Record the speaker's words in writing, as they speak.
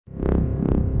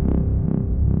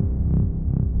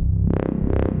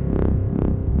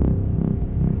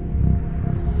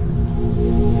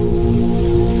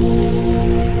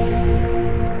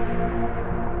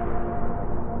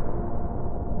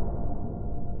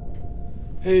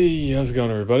Hey, how's it going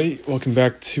everybody? Welcome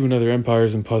back to another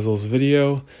Empires and Puzzles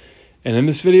video. And in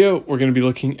this video, we're going to be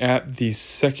looking at the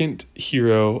second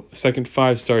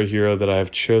 5-star hero that I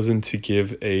have chosen to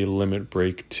give a limit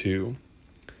break to.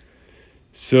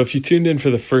 So if you tuned in for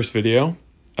the first video,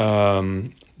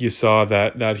 you saw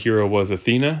that hero was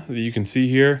Athena that you can see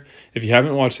here. If you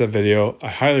haven't watched that video, I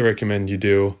highly recommend you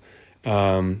do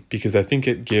because I think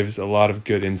it gives a lot of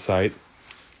good insight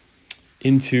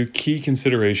into key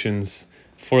considerations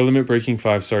for limit breaking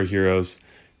 5-star heroes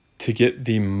to get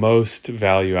the most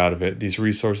value out of it. These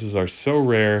resources are so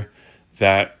rare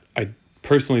that I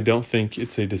personally don't think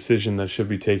it's a decision that should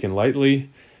be taken lightly.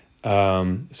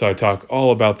 So I talk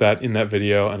all about that in that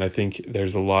video, and I think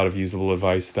there's a lot of usable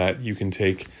advice that you can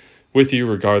take with you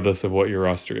regardless of what your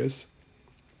roster is.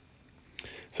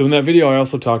 So in that video, I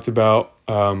also talked about,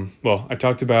 I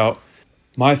talked about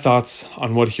my thoughts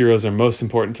on what heroes are most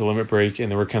important to limit break, and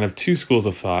there were kind of two schools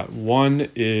of thought. One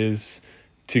is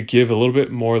to give a little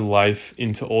bit more life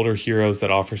into older heroes that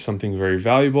offer something very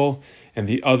valuable, and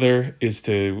the other is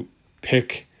to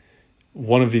pick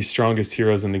one of the strongest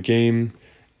heroes in the game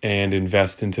and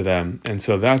invest into them. And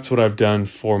so that's what I've done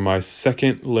for my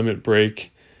second limit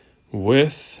break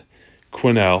with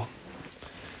Quinnell.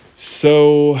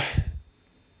 So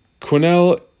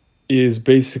Quinnell is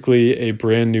basically a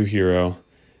brand new hero.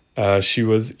 She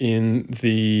was in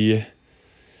the,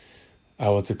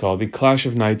 the Clash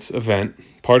of Knights event,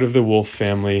 part of the Wolf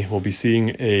family. We'll be seeing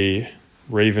a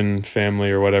Raven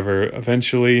family or whatever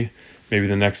eventually, maybe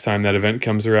the next time that event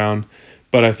comes around.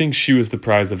 But I think she was the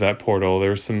prize of that portal.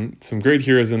 There were some great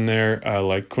heroes in there,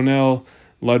 like Quinnell,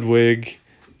 Ludwig,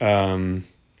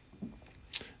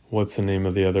 what's the name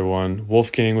of the other one?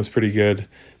 Wolfgang was pretty good,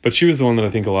 but she was the one that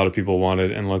I think a lot of people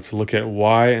wanted, and let's look at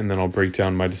why, and then I'll break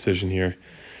down my decision here.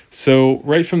 So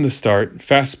right from the start,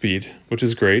 fast speed, which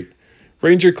is great.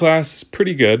 Ranger class is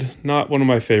pretty good, not one of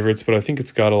my favorites, but I think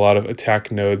it's got a lot of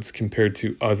attack nodes compared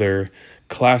to other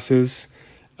classes.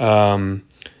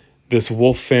 This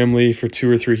Wolf family for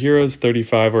 2 or 3 heroes,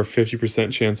 35 or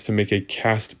 50% chance to make a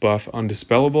cast buff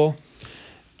undispellable,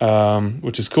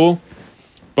 which is cool.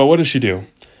 But what does she do?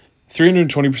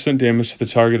 320% damage to the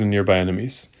target and nearby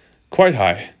enemies. Quite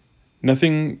high.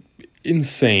 Nothing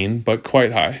insane, but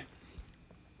quite high.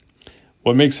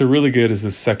 What makes her really good is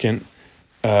the second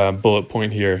bullet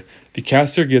point here. The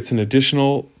caster gets an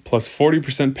additional plus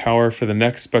 40% power for the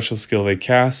next special skill they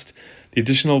cast. The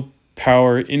additional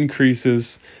power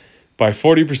increases by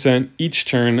 40% each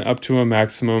turn up to a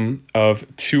maximum of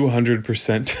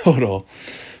 200% total.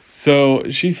 So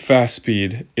she's fast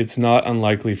speed. It's not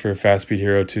unlikely for a fast speed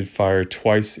hero to fire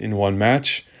twice in one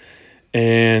match.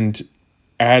 And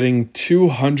adding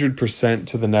 200%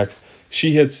 to the next,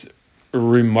 she hits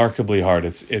remarkably hard.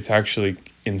 It's actually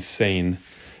insane.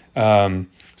 So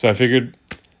I figured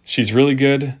she's really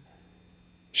good.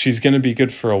 She's going to be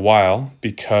good for a while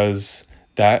because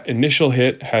that initial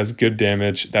hit has good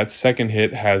damage. That second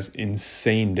hit has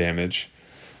insane damage.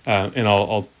 And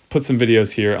I'll put some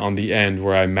videos here on the end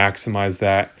where I maximize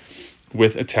that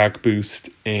with attack boost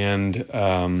and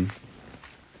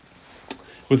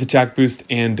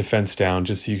defense down,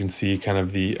 just so you can see kind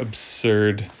of the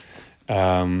absurd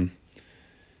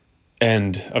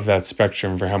end of that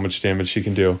spectrum for how much damage she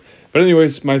can do. But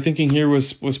anyways, my thinking here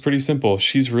was pretty simple.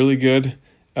 She's really good.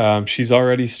 She's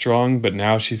already strong, but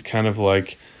now she's kind of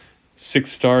like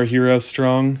 6-star hero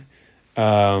strong.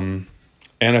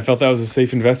 And I felt that was a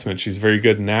safe investment. She's very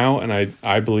good now, and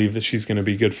I believe that she's going to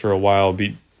be good for a while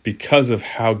because of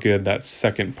how good that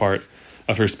second part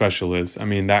of her special is. I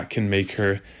mean, that can make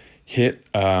her hit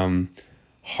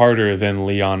harder than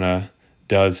Liana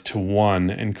does to 1,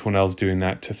 and Quinnell's doing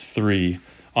that to 3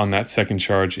 on that second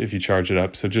charge if you charge it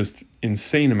up. So just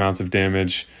insane amounts of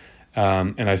damage,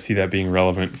 and I see that being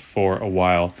relevant for a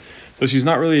while. So she's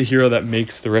not really a hero that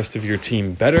makes the rest of your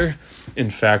team better. In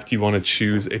fact, you want to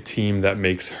choose a team that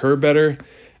makes her better.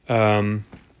 But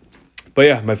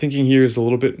yeah, my thinking here is a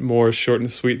little bit more short and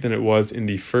sweet than it was in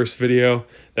the first video.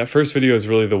 That first video is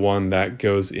really the one that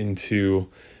goes into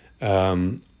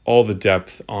all the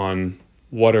depth on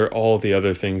what are all the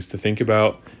other things to think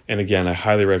about. And again, I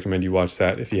highly recommend you watch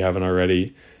that if you haven't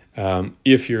already,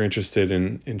 if you're interested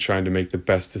in trying to make the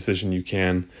best decision you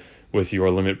can with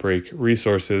your limit break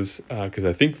resources, because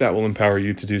I think that will empower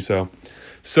you to do so.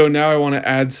 So now I want to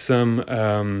add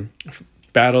some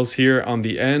battles here on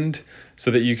the end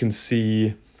so that you can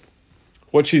see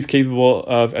what she's capable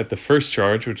of at the first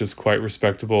charge, which is quite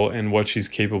respectable, and what she's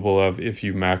capable of if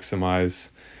you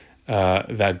maximize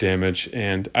that damage.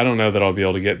 And I don't know that I'll be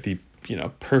able to get the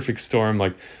perfect storm.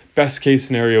 Like, best case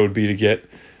scenario would be to get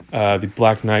The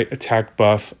Black Knight attack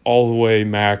buff all the way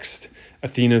maxed.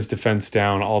 Athena's defense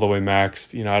down all the way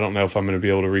maxed. You know, I don't know if I'm going to be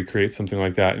able to recreate something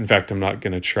like that. In fact, I'm not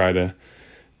going to try to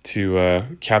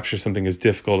capture something as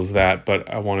difficult as that, but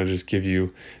I want to just give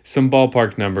you some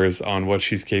ballpark numbers on what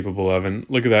she's capable of. And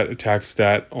look at that attack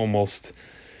stat, almost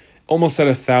at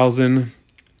 1,000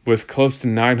 with close to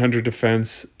 900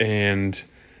 defense and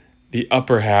the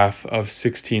upper half of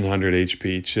 1,600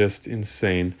 HP. Just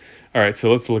insane. All right,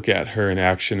 so let's look at her in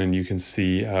action, and you can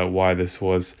see why this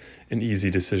was an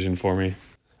easy decision for me.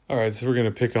 All right, so we're going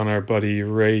to pick on our buddy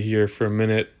Ray here for a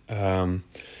minute.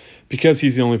 Because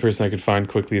he's the only person I could find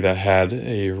quickly that had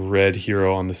a red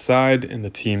hero on the side, and the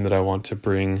team that I want to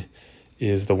bring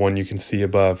is the one you can see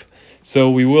above.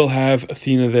 So we will have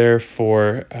Athena there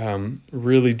for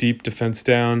really deep defense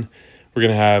down. We're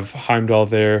going to have Heimdall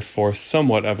there for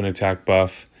somewhat of an attack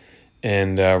buff,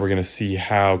 and we're going to see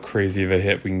how crazy of a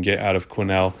hit we can get out of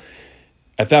Quennelle.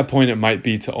 At that point, it might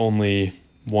be to only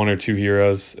 1 or 2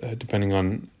 heroes, depending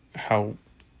on how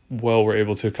well we're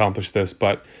able to accomplish this,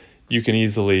 but you can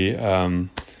easily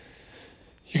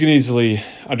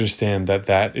understand that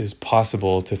that is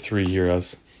possible to 3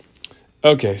 heroes.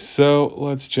 Okay, so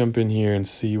let's jump in here and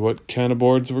see what kind of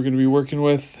boards we're going to be working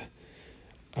with.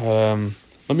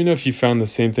 Let me know if you found the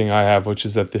same thing I have, which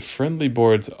is that the friendly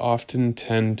boards often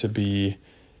tend to be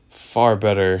far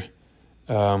better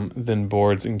than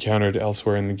boards encountered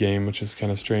elsewhere in the game, which is kind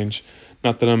of strange.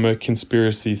 Not that I'm a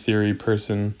conspiracy theory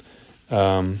person,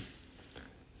 but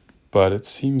it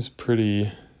seems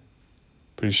pretty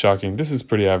shocking. This is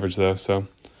pretty average though, so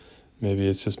maybe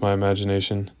it's just my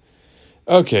imagination.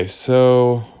 Okay,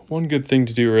 so one good thing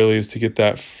to do early is to get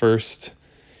that first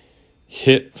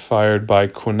hit fired by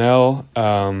Quennelle.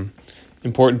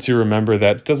 Important to remember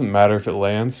that it doesn't matter if it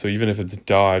lands, so even if it's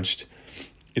dodged,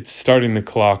 it's starting the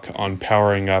clock on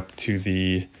powering up to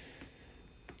the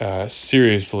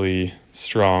seriously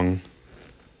strong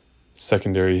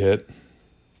secondary hit.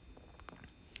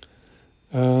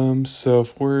 So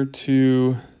if we're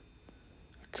to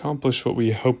accomplish what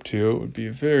we hope to, it would be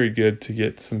very good to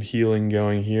get some healing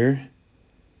going here.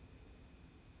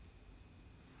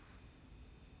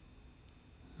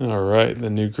 All right, the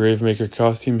new Gravemaker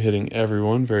costume hitting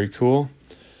everyone, very cool.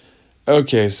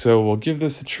 Okay, so we'll give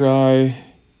this a try,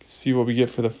 see what we get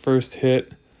for the first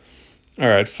hit. All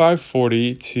right,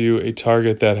 540 to a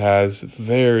target that has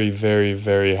very, very,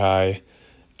 very high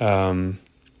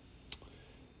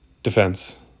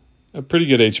defense. A pretty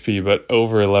good HP, but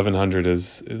over 1,100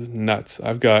 is nuts.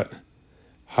 I've got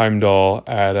Heimdall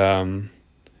at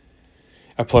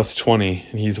plus 20,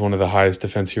 and he's one of the highest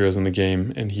defense heroes in the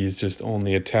game, and he's just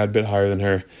only a tad bit higher than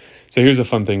her. So here's a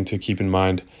fun thing to keep in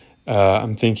mind.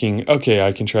 I'm thinking, okay,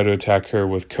 I can try to attack her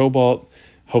with Cobalt.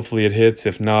 Hopefully it hits.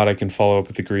 If not, I can follow up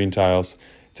with the green tiles.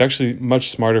 It's actually much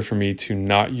smarter for me to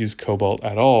not use Cobalt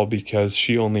at all because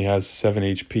she only has 7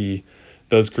 HP.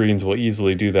 Those greens will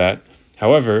easily do that.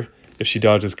 However, if she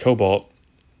dodges Cobalt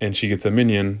and she gets a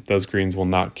minion, those greens will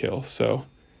not kill. So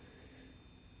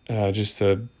just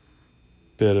a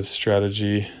bit of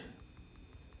strategy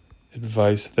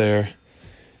advice there.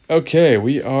 Okay,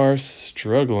 we are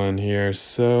struggling here,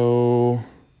 so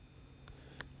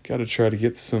got to try to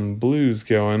get some blues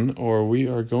going or we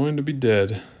are going to be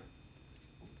dead.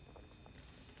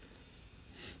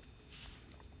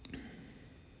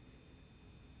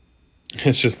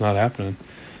 It's just not happening.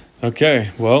 Okay,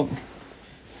 well,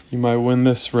 you might win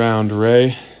this round,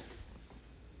 Ray.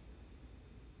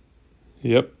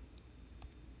 Yep.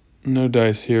 No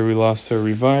dice here. We lost our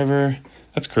reviver.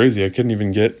 That's crazy. I couldn't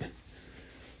even get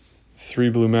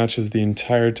 3 blue matches the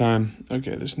entire time.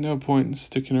 Okay, there's no point in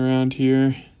sticking around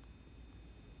here.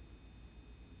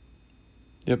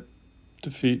 Yep.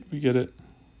 Defeat. We get it.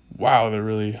 Wow, they're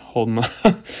really holding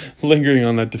on, lingering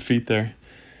on that defeat there.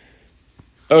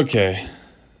 Okay.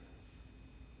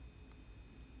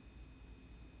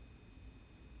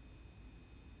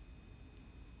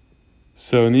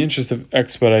 So in the interest of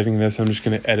expediting this, I'm just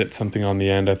going to edit something on the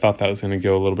end. I thought that was going to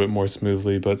go a little bit more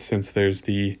smoothly, but since there's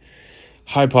the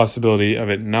high possibility of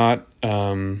it not,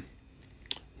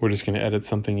 we're just going to edit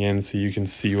something in so you can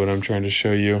see what I'm trying to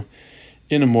show you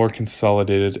in a more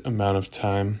consolidated amount of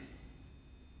time.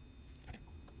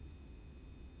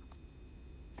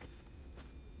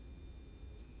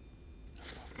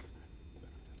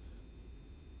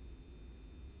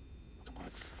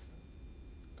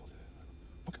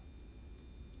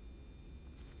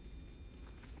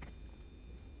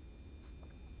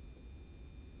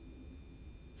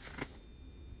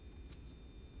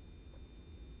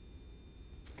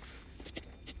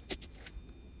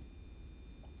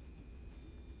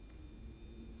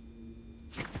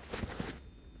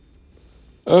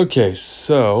 Okay,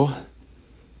 so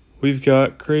we've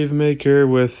got Gravemaker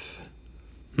with,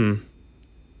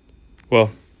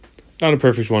 well, not a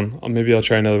perfect one. Maybe I'll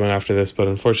try another one after this, but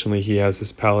unfortunately he has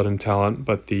this Paladin talent,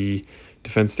 but the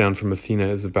defense down from Athena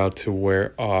is about to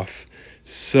wear off.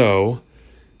 So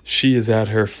she is at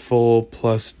her full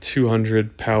plus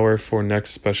 200 power for next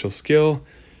special skill.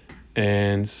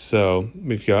 And so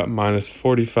we've got minus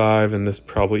 45, and this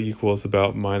probably equals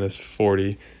about minus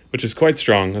 40, which is quite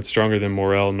strong. That's stronger than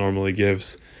Morel normally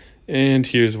gives. And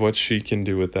here's what she can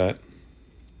do with that.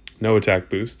 No attack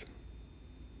boost.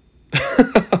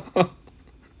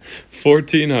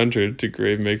 1400 to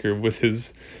Gravemaker with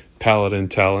his Paladin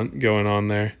talent going on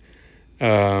there.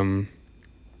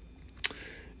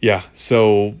 Yeah,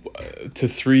 so to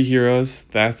 3 heroes,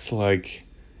 that's like,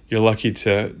 you're lucky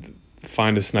to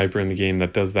find a sniper in the game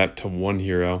that does that to 1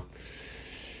 hero.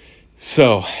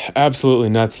 So absolutely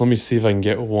nuts. Let me see if I can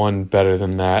get one better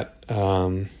than that.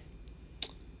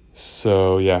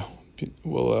 So yeah,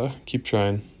 we'll keep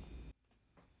trying.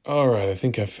 All right, I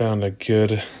think I found a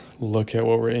good look at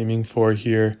what we're aiming for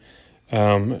here.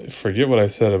 Forget what I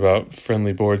said about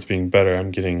friendly boards being better. I'm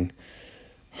getting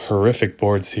horrific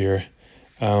boards here.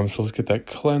 So let's get that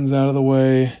cleanse out of the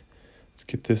way. Let's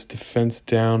get this defense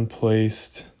down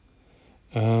placed.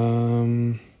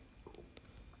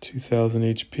 2000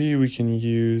 HP. We can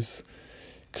use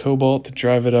Cobalt to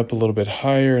drive it up a little bit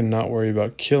higher and not worry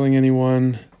about killing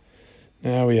anyone.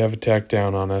 Now we have attack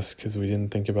down on us because we didn't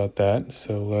think about that.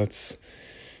 So let's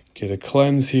get a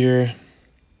cleanse here.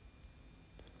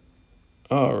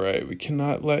 All right, we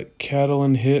cannot let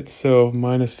Catelyn hit, so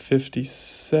minus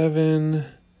 57.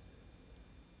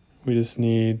 We just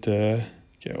need to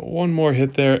get one more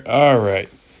hit there. All right,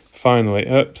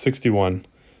 finally, 61.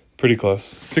 Pretty close.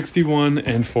 61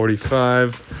 and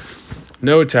 45.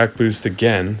 No attack boost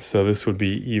again, so this would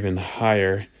be even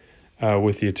higher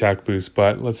with the attack boost.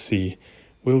 But let's see.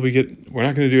 Will we get... We're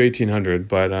not going to do 1800,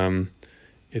 but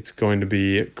it's going to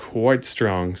be quite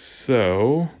strong.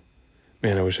 So...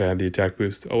 Man, I wish I had the attack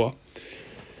boost. Oh, well.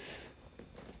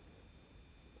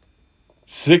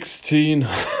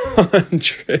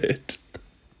 1600.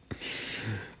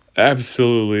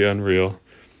 Absolutely unreal.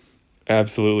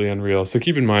 Absolutely unreal. So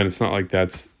keep in mind, it's not like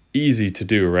that's easy to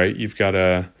do, right? You've got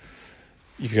to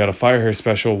fire her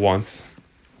special once.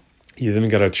 You then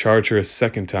got to charge her a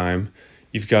second time.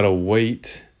 You've got to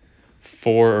wait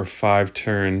 4 or 5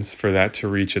 turns for that to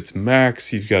reach its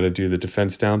max. You've got to do the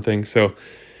defense down thing. So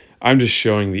I'm just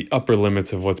showing the upper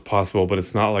limits of what's possible, but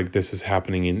it's not like this is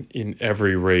happening in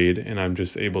every raid and I'm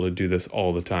just able to do this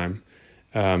all the time.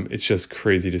 It's just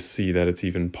crazy to see that it's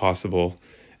even possible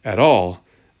at all.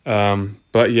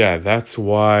 But yeah, that's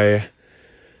why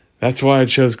I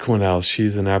chose Quennelle.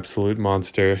 She's an absolute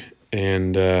monster.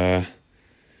 And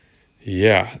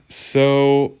yeah,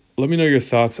 so let me know your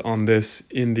thoughts on this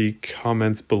in the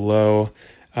comments below.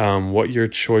 What your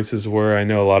choices were. I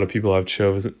know a lot of people have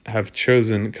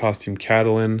chosen Costume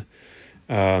Catelyn,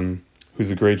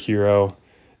 who's a great hero.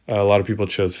 A lot of people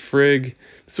chose Frigg.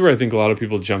 This is where I think a lot of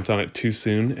people jumped on it too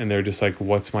soon, and they're just like,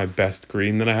 what's my best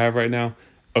green that I have right now?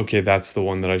 Okay, that's the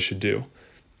one that I should do.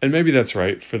 And maybe that's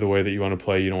right for the way that you want to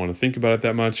play. You don't want to think about it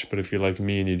that much, but if you're like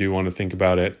me and you do want to think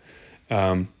about it,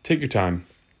 take your time.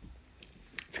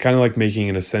 It's kind of like making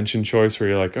an Ascension choice where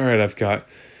you're like, all right, I've got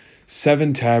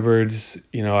 7 tabards,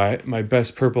 you know, my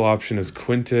best purple option is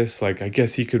Quintus. Like, I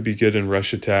guess he could be good in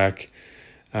rush attack.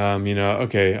 You know,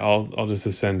 okay, I'll just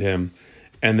ascend him.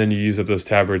 And then you use up those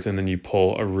tabards and then you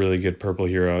pull a really good purple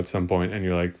hero at some point and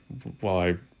you're like, well,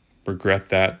 I regret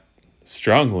that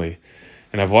strongly.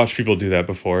 And I've watched people do that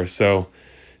before. So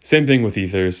same thing with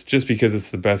ethers. Just because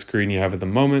it's the best green you have at the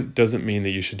moment doesn't mean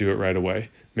that you should do it right away.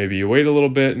 Maybe you wait a little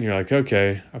bit and you're like,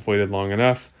 okay, I've waited long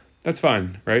enough. That's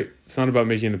fine, right? It's not about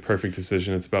making the perfect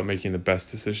decision. It's about making the best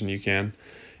decision you can.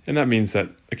 And that means that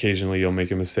occasionally you'll make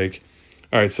a mistake.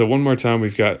 All right, so one more time,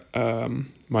 we've got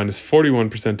minus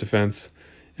 41% defense,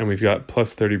 and we've got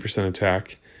plus 30%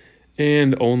 attack.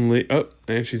 And only,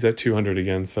 and she's at 200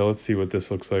 again. So let's see what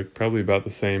this looks like. Probably about the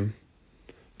same.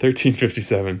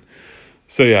 1357.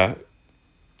 So yeah,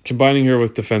 combining her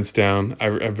with defense down,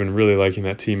 I've been really liking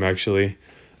that team actually.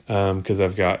 Because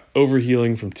I've got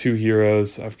overhealing from 2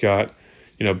 heroes. I've got,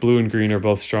 you know, blue and green are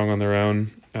both strong on their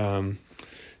own.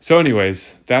 So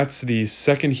anyways, that's the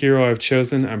second hero I've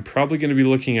chosen. I'm probably going to be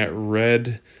looking at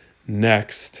red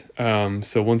next.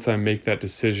 So once I make that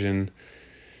decision,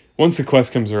 once the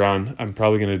quest comes around, I'm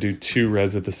probably going to do 2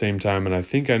 reds at the same time. And I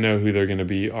think I know who they're going to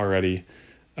be already.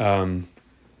 So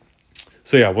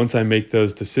yeah, once I make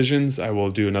those decisions, I will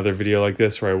do another video like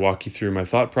this where I walk you through my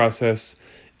thought process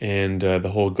And the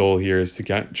whole goal here is to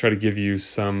try to give you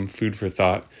some food for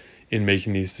thought in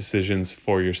making these decisions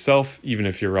for yourself, even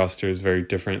if your roster is very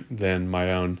different than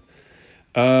my own.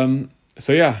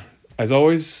 So yeah, as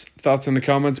always, thoughts in the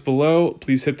comments below.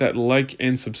 Please hit that like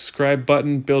and subscribe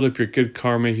button. Build up your good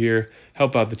karma here.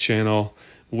 Help out the channel.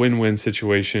 Win-win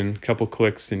situation. Couple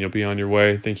clicks and you'll be on your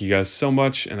way. Thank you guys so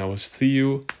much, and I will see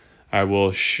you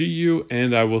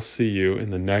in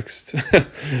the next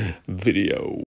video.